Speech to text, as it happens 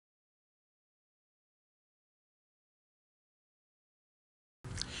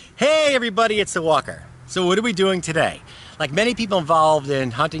Hey everybody, it's the Walker. So what are we doing today? Like many people involved in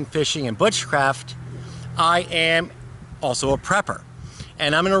hunting, fishing, and bushcraft, I am also a prepper.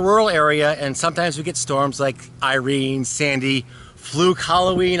 And I'm in a rural area, and sometimes we get storms like Irene, Sandy, fluke,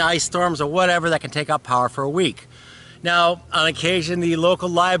 Halloween, ice storms, or whatever that can take out power for a week. Now, on occasion, the local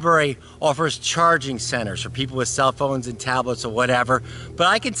library offers charging centers for people with cell phones and tablets or whatever, but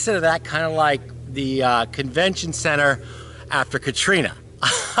I consider that kind of like the convention center after Katrina.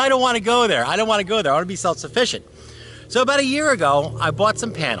 I don't want to go there. I want to be self-sufficient. So about a year ago, I bought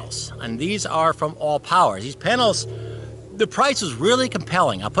some panels, and these are from Allpowers. These panels, the price was really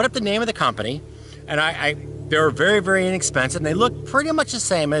compelling. I'll put up the name of the company, and they were very, very inexpensive, and they look pretty much the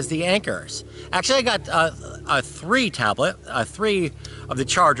same as the anchors. Actually, I got a three of the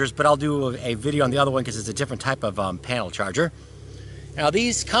chargers, but I'll do a video on the other one because it's a different type of panel charger. Now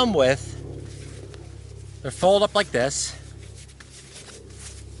these come with, they're fold up like this.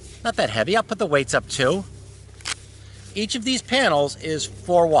 Not that heavy. I'll put the weights up too. Each of these panels is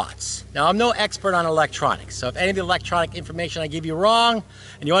 4 watts. Now, I'm no expert on electronics, so if any of the electronic information I give you wrong,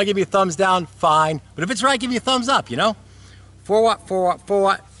 and you want to give me a thumbs down, fine. But if it's right, give me a thumbs up, you know? 4 watt, 4 watt, 4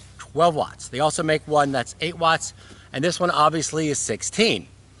 watt, 12 watts. They also make one that's 8 watts, and this one obviously is 16.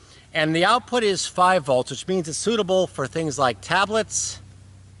 And the output is 5 volts, which means it's suitable for things like tablets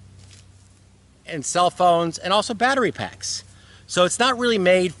and cell phones, and also battery packs. So it's not really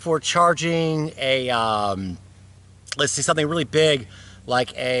made for charging a, let's say something really big,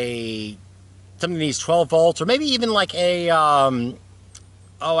 like something that needs 12 volts, or maybe even like I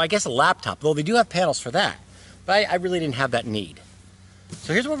guess a laptop, though they do have panels for that. But I really didn't have that need.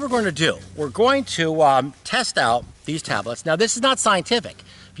 So here's what we're going to do. We're going to test out these tablets. Now this is not scientific.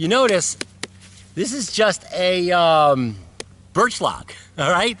 If you notice, this is just a birch log, all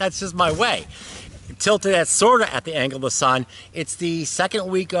right? That's just my way. Tilted at sort of at the angle of the sun. It's the second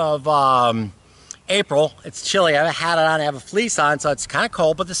week of April. It's chilly. I have a hat on, I have a fleece on, so it's kind of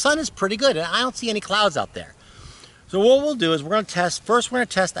cold, but the sun is pretty good, and I don't see any clouds out there. So what we'll do is we're going to test, first we're going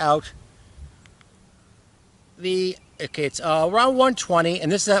to test out the, okay, it's around 120,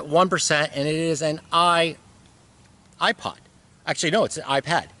 and this is at 1%, and it is an iPod. Actually, no, it's an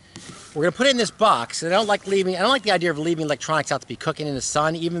iPad. We're going to put it in this box, and I don't like the idea of leaving electronics out to be cooking in the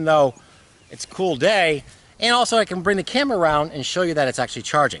sun, even though it's a cool day, and also I can bring the camera around and show you that it's actually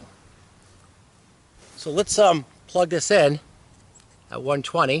charging. So let's plug this in at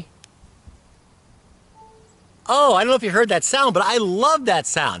 120. Oh, I don't know if you heard that sound, but I love that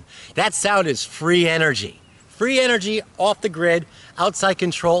sound. That sound is free energy. Free energy off the grid, outside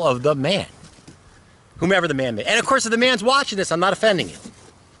control of the man. Whomever the man may. And of course, if the man's watching this, I'm not offending you.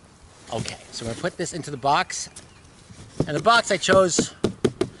 Okay, so I'm going to put this into the box. And the box I chose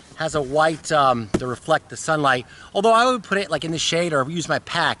has a white to reflect the sunlight. Although I would put it like in the shade or use my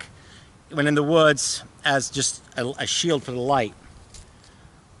pack when in the woods as just a shield for the light.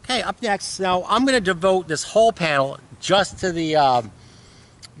 Okay, up next, now I'm going to devote this whole panel just to the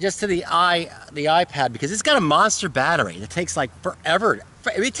iPad, because it's got a monster battery that takes like forever.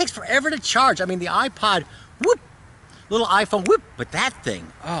 It takes forever to charge. I mean, the iPod, whoop, little iPhone, whoop, but that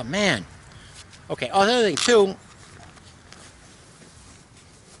thing, oh man. Okay, another thing too.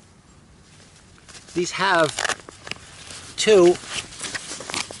 These have two, you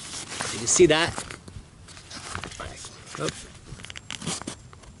can see that,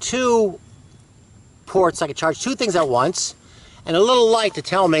 two ports I can charge 2 things at once, and a little light to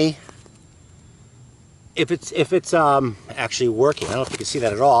tell me if it's actually working. I don't know if you can see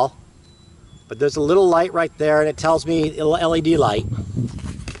that at all, but there's a little light right there, and it tells me a LED light.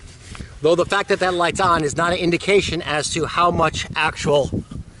 Though the fact that that light's on is not an indication as to how much actual,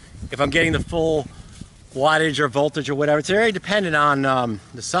 if I'm getting the full wattage or voltage or whatever. It's very dependent on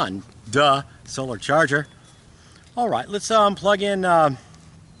the sun. Duh, solar charger. All right, let's plug in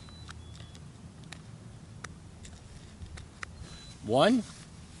one,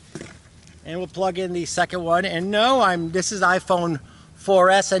 and we'll plug in the second one. And no, this is iPhone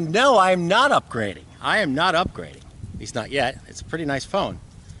 4S, and no, I'm not upgrading. I am not upgrading, at least not yet. It's a pretty nice phone.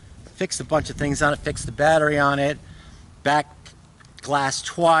 Fixed a bunch of things on it, fixed the battery on it, back glass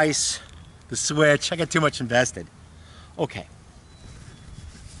twice, the switch. I got too much invested. Okay,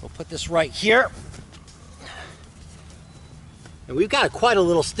 we'll put this right here. And we've got quite a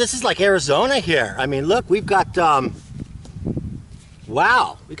little, this is like Arizona here. I mean, look, we've got,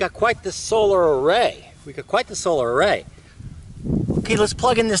 wow, we got quite the solar array. Okay, let's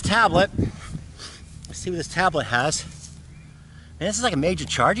plug in this tablet. Let's see what this tablet has. Man, this is like a major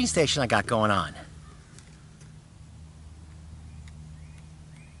charging station I got going on.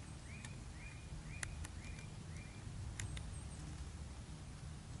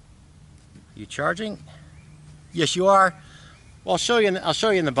 You charging? Yes, you are. Well, I'll show you in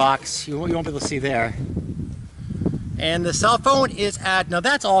the box. You won't be able to see there. And the cell phone is at, now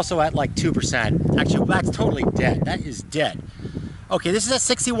that's also at like 2%. Actually, that's totally dead. That is dead. Okay, this is at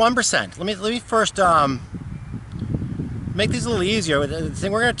 61%. Let me first make these a little easier. We're going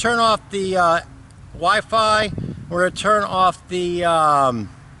to turn off the Wi-Fi. We're going to turn off the, I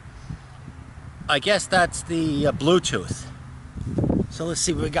guess that's the Bluetooth. So let's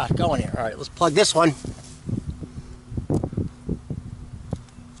see what we got going here. All right, let's plug this one.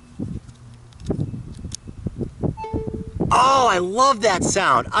 Oh, I love that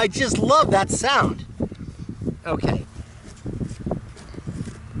sound. I just love that sound. Okay.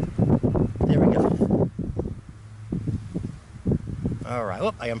 There we go. All right.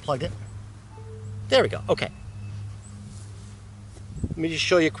 Oh, I unplugged it. There we go. Okay. Let me just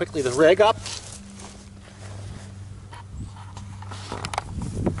show you quickly the rig up.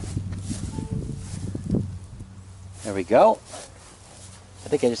 There we go. I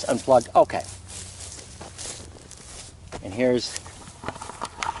think I just unplugged. Okay. And here's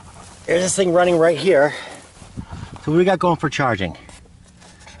this thing running right here. So what do we got going for charging?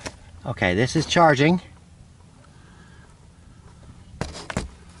 Okay, this is charging.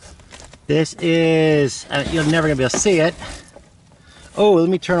 This is, you're never gonna be able to see it. Oh, let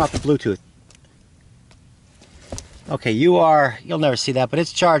me turn off the Bluetooth. Okay, you'll never see that, but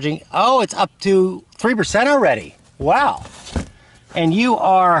it's charging. Oh, it's up to 3% already. Wow. And you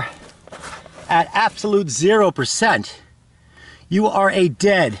are at absolute 0%. You are a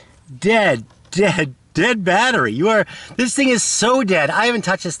dead battery. This thing is so dead. I haven't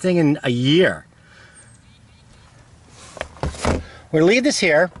touched this thing in a year. We're gonna leave this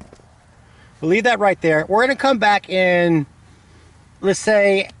here. We'll leave that right there. We're gonna come back in, let's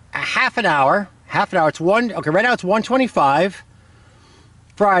say, a half an hour. Half an hour, okay, right now it's 1:25,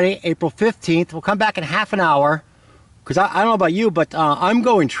 Friday, April 15th. We'll come back in half an hour, because I don't know about you, but I'm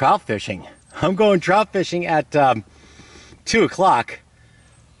going trout fishing. I'm going trout fishing at 2 o'clock.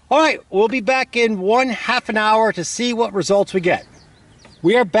 All right, we'll be back in half an hour to see what results we get.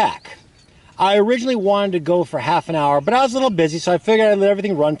 We are back. I originally wanted to go for half an hour, but I was a little busy, so I figured I'd let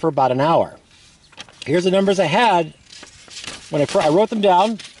everything run for about an hour. Here's the numbers I had when I wrote them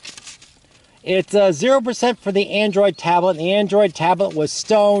down. It's 0% for the Android tablet. The Android tablet was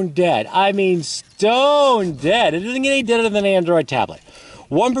stone dead. I mean, stone dead. It doesn't get any deader than an Android tablet.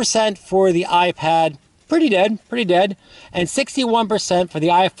 1% for the iPad. Pretty dead, and 61% for the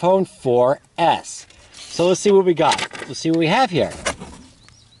iPhone 4S. So let's see what we got. Let's see what we have here.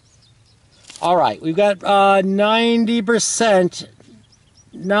 All right, we've got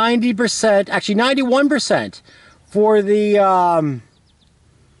 90%, actually 91% for the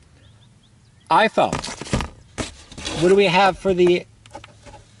iPhone. What do we have for the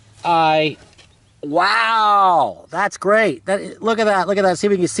Wow, that's great. Look at that. See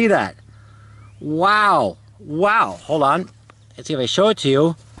if we can see that. Wow. Hold on. Let's see if I show it to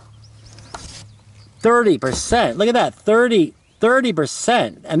you. 30%. Look at that.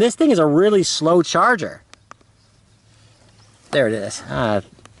 30%. And this thing is a really slow charger. There it is. Look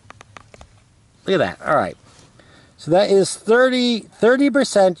at that. All right. So that is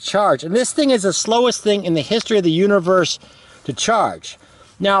 30% charge. And this thing is the slowest thing in the history of the universe to charge.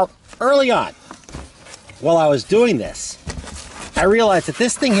 Now, early on, while I was doing this, I realized that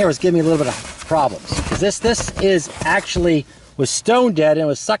this thing here was giving me a little bit of problems. Because this was stone dead and it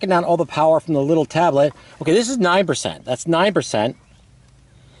was sucking down all the power from the little tablet. Okay, this is 9%. That's 9%.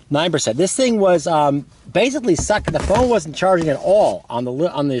 9%. This thing was basically sucking. The phone wasn't charging at all on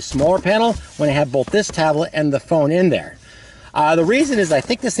the smaller panel when I had both this tablet and the phone in there. The reason is I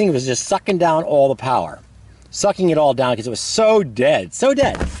think this thing was just sucking down all the power. Sucking it all down because it was so dead. So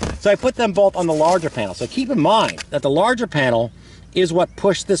dead. So I put them both on the larger panel. So keep in mind that the larger panel is what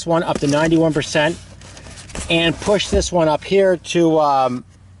pushed this one up to 91% and pushed this one up here to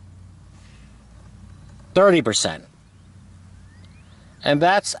 30%. And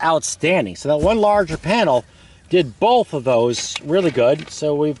that's outstanding. So that one larger panel did both of those really good.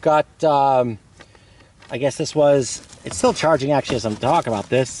 So we've got, I guess it's still charging actually as I'm talking about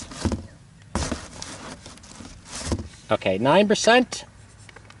this. Okay, 9%.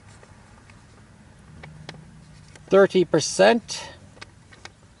 30%,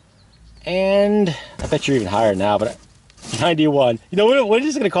 and I bet you're even higher now, but 91. You know, we're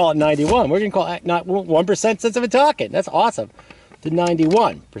just going to call it 91. We're going to call it not 1% since I've been talking. That's awesome. To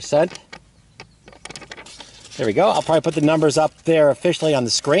 91%. There we go. I'll probably put the numbers up there officially on the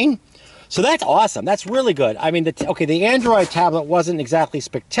screen. So that's awesome. That's really good. I mean, the Android tablet wasn't exactly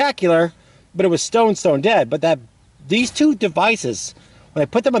spectacular, but it was stone dead. But these two devices when I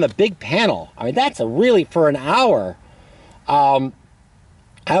put them on the big panel, I mean, that's a really, for an hour, I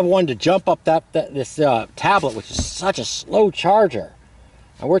have one to jump up this tablet, which is such a slow charger.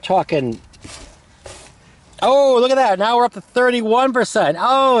 And we're talking, oh, look at that. Now we're up to 31%.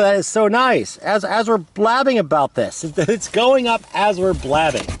 Oh, that is so nice. As we're blabbing about this, it's going up as we're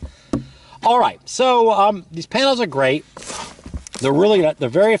blabbing. All right, so these panels are great. They're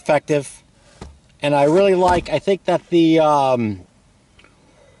very effective. And I really I think that the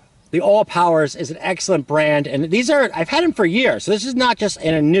Allpowers is an excellent brand. And I've had them for years. So this is not just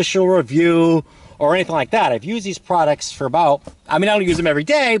an initial review or anything like that. I've used these products for about, I mean, I don't use them every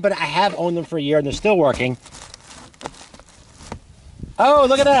day, but I have owned them for a year and they're still working. Oh,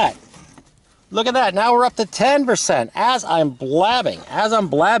 look at that. Look at that. Now we're up to 10% as I'm blabbing.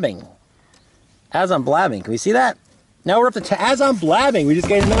 Can we see that? Now we're up to as I'm blabbing, we just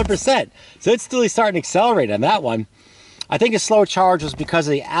gained another percent. So it's still starting to accelerate on that one. I think the slow charge was because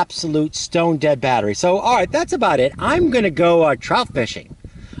of the absolute stone dead battery. So, all right, that's about it. I'm going to go trout fishing.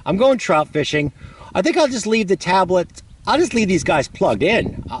 I'm going trout fishing. I think I'll just leave the tablet. I'll just leave these guys plugged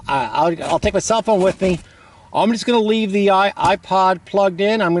in. I'll take my cell phone with me. I'm just going to leave the iPod plugged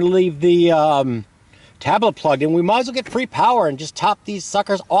in. I'm going to leave the tablet plugged in. We might as well get free power and just top these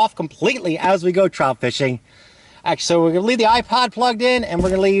suckers off completely as we go trout fishing. Actually, so we're going to leave the iPod plugged in, and we're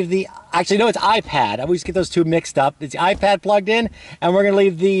going to leave the, actually, no, it's iPad. I always get those two mixed up. It's the iPad plugged in, and we're going to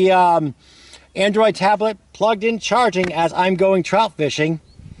leave the Android tablet plugged in, charging as I'm going trout fishing.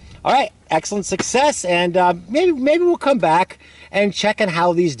 All right, excellent success, and maybe we'll come back and check on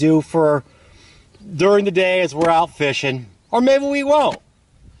how these do for during the day as we're out fishing, or maybe we won't.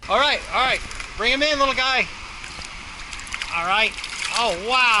 All right, bring him in, little guy. All right. Oh,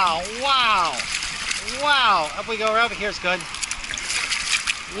 wow. Up we go. Over here's good.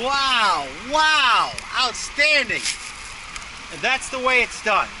 Wow. Outstanding. And that's the way it's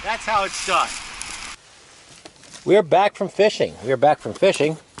done. That's how it's done. We're back from fishing. Let's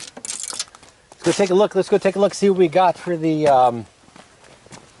go take a look. See what we got for the I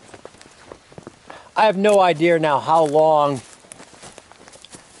have no idea now how long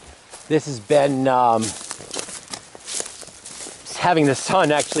this has been having the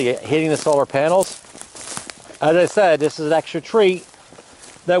sun actually hitting the solar panels. As I said, this is an extra treat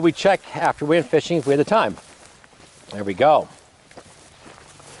that we check after we went fishing if we had the time. There we go.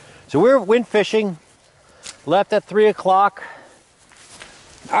 So we're wind fishing, left at 3 o'clock.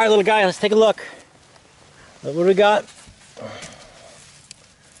 All right, little guy, let's take a look. What do we got?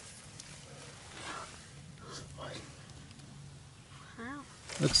 Wow.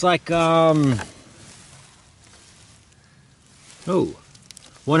 Looks like, oh,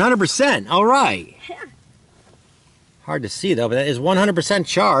 100%, all right. Hard to see though, but that is 100%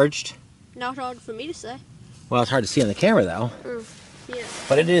 charged. Not hard for me to say. Well, it's hard to see on the camera though. Yeah.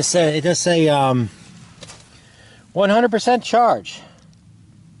 But it does say 100% charge.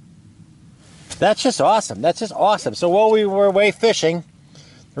 That's just awesome. So while we were away fishing,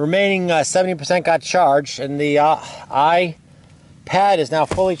 the remaining 70% got charged, and the iPad is now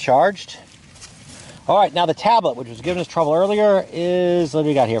fully charged. All right, now the tablet, which was giving us trouble earlier, is, what do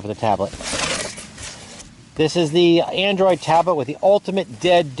we got here for the tablet? This is the Android tablet with the ultimate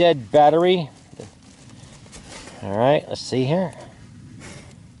dead battery. All right, let's see here.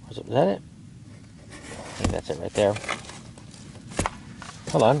 Was that it? I think that's it right there.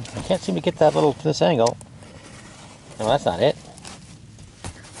 Hold on, I can't seem to get that little, this angle. No, that's not it.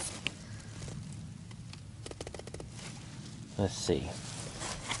 Let's see.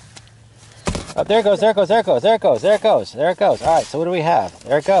 Oh, there it goes. All right, so what do we have?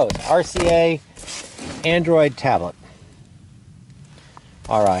 There it goes, RCA Android tablet.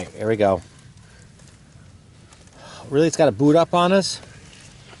 All right, here we go. Really, it's got to boot up on us.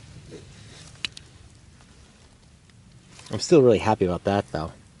 I'm still really happy about that,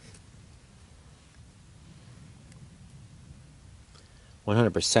 though.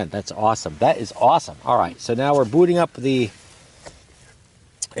 100%, that's awesome. That is awesome. All right, so now we're booting up the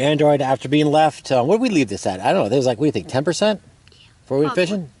Android after being left. What did we leave this at? I don't know. There was like, what do you think, 10%? Before we went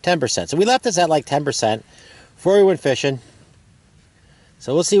fishing? 10%. So we left this at like 10% before we went fishing.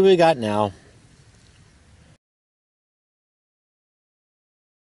 So we'll see what we got now.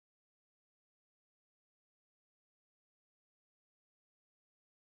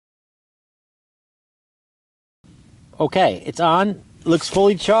 Okay, it's on. Looks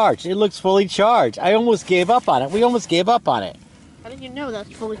fully charged. It looks fully charged. I almost gave up on it. We almost gave up on it. How did you know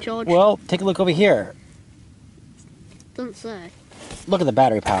that's fully charged? Well, take a look over here. Doesn't say. Look at the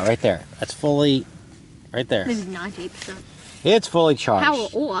battery power right there. That's fully, right there. Maybe 98%. It's fully charged. Power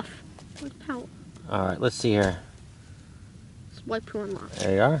off. Where's power? All right, let's see here. It's Swipe to unlock.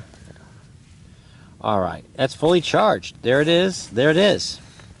 There you are. All right, that's fully charged. There it is. There it is.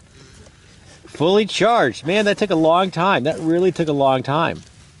 Fully charged. Man, that took a long time. That really took a long time.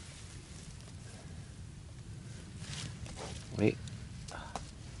 Wait.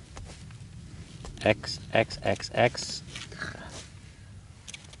 X, X, X, X.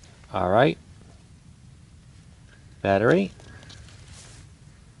 All right. Battery.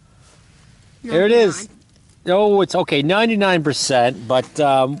 There it is. Oh, it's okay, 99%, but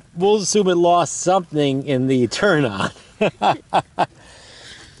we'll assume it lost something in the turn on.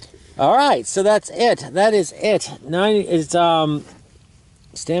 All right, so that's it. That is it. Standby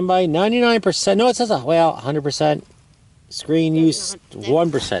 99%. No, it says 100%. Screen use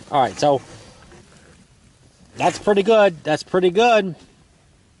 1%. All right, so that's pretty good. That's pretty good.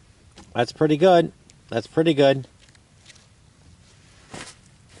 That's pretty good. That's pretty good.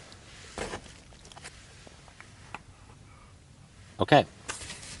 Okay.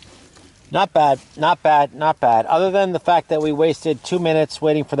 Not bad, not bad, not bad. Other than the fact that we wasted 2 minutes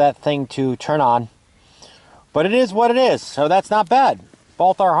waiting for that thing to turn on. But it is what it is, so that's not bad.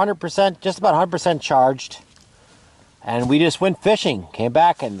 Both are 100%, just about 100% charged. And we just went fishing, came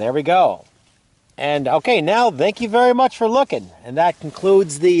back, and there we go. And okay, now thank you very much for looking. And that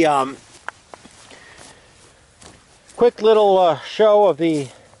concludes the quick little show of the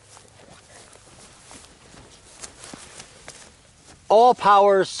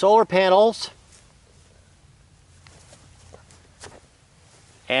Allpowers solar panels,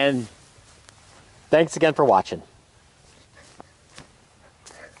 and thanks again for watching.